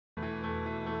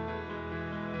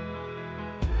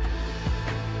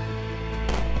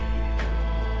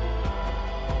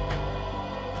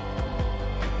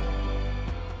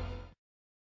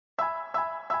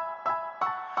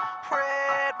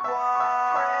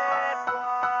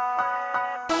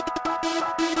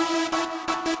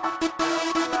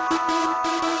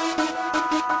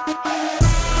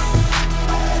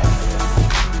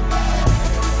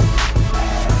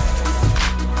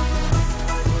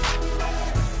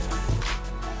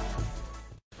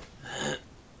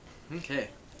Okay.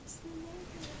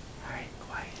 Alright,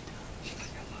 quiet.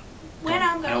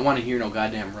 I don't want to hear no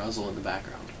goddamn ruzzle in the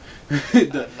background. Ding,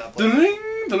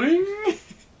 ding.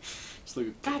 Just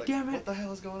like, God damn it. What the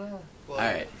hell is going on?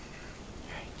 Alright.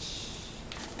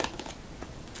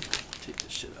 Take this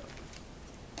shit out.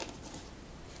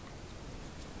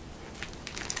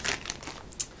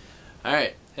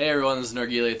 Alright. Hey everyone, this is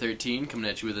Nargile13 coming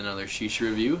at you with another Shisha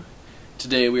review.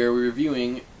 Today we are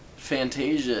reviewing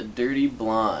Fantasia Dirty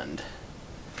Blonde.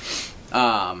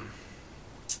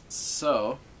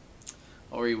 So,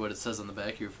 I'll read what it says on the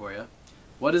back here for you.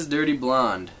 What is Dirty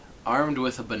Blonde? Armed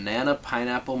with a banana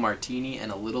pineapple martini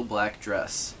and a little black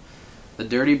dress. The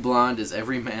dirty blonde is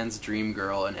every man's dream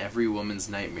girl and every woman's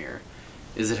nightmare.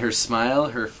 Is it her smile,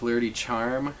 her flirty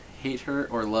charm? Hate her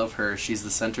or love her, she's the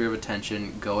center of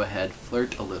attention. Go ahead,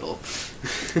 flirt a little.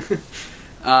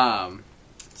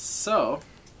 So,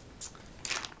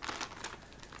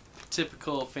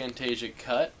 typical Fantasia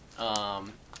cut.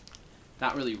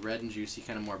 Not really red and juicy,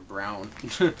 kind of more brown.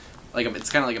 It's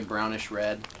kind of like a brownish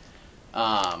red,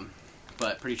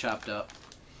 but pretty chopped up.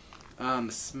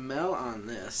 Smell on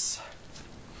this.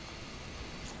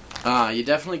 You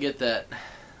definitely get that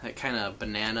kind of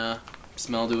banana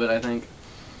smell to it, I think.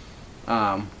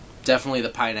 Definitely the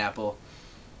pineapple.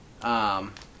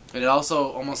 It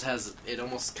also almost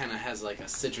kind of has like a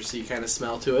citrusy kind of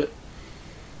smell to it.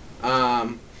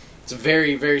 It's a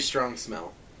very, very strong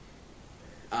smell.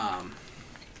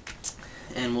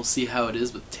 And we'll see how it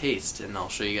is with taste, and I'll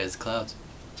show you guys the clouds.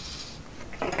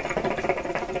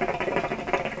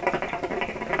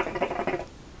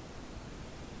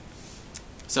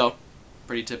 So,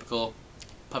 pretty typical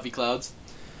puffy clouds.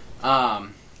 The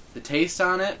taste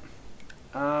on it,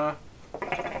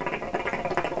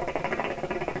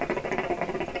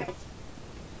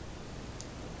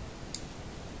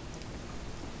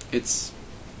 it's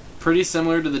pretty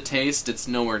similar to the taste. It's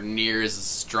nowhere near as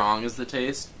strong as the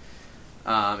taste.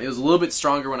 It was a little bit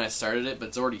stronger when I started it, but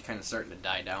it's already kind of starting to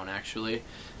die down, actually.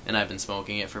 And I've been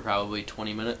smoking it for probably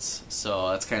 20 minutes,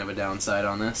 so that's kind of a downside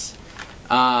on this.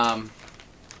 I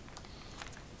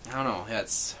don't know.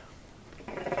 It's...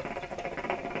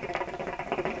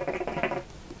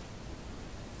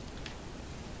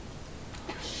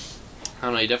 I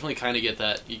don't know, you definitely kind of get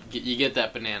that, you get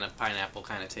that banana pineapple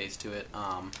kind of taste to it.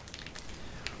 I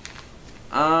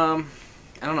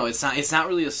don't know, it's not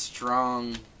really a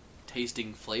strong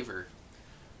tasting flavor.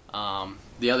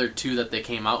 The other two that they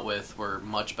came out with were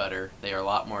much better. They are a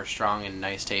lot more strong and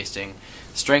nice tasting.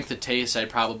 Strength of taste, I'd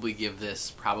probably give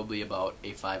this about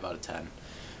a 5 out of 10.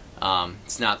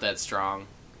 It's not that strong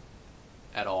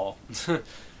at all.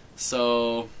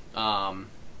 So,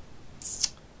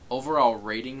 overall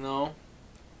rating though,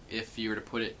 if you were to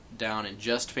put it down in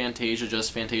just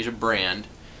Fantasia brand,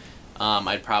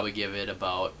 I'd probably give it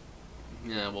about,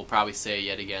 we'll probably say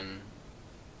yet again,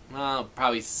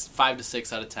 probably 5 to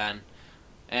 6 out of 10.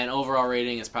 And overall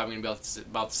rating is probably going to be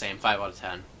about the same, 5 out of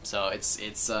 10. So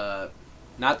it's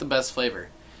not the best flavor.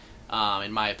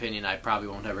 In my opinion, I probably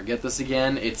won't ever get this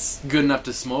again. It's good enough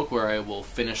to smoke where I will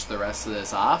finish the rest of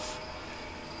this off.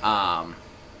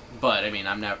 But I mean,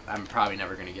 I'm probably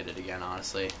never going to get it again,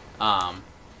 honestly. But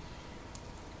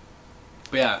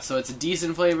yeah, so it's a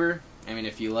decent flavor. I mean,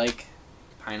 if you like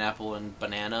pineapple and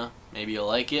banana, maybe you'll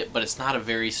like it, but it's not a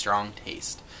very strong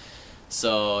taste.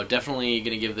 So definitely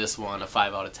going to give this one a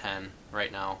 5 out of 10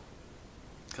 right now,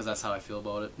 because that's how I feel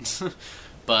about it.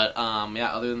 But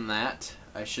yeah, other than that,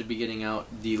 I should be getting out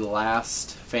the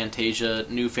last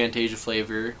new Fantasia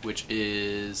flavor, which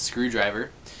is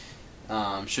Screwdriver.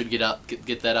 Should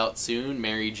get that out soon.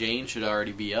 Mary Jane should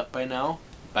already be up by now,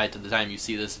 by the time you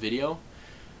see this video.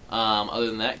 Other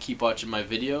than that, keep watching my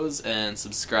videos and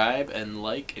subscribe and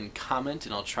like and comment,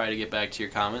 and I'll try to get back to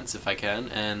your comments if I can.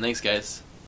 And thanks, guys.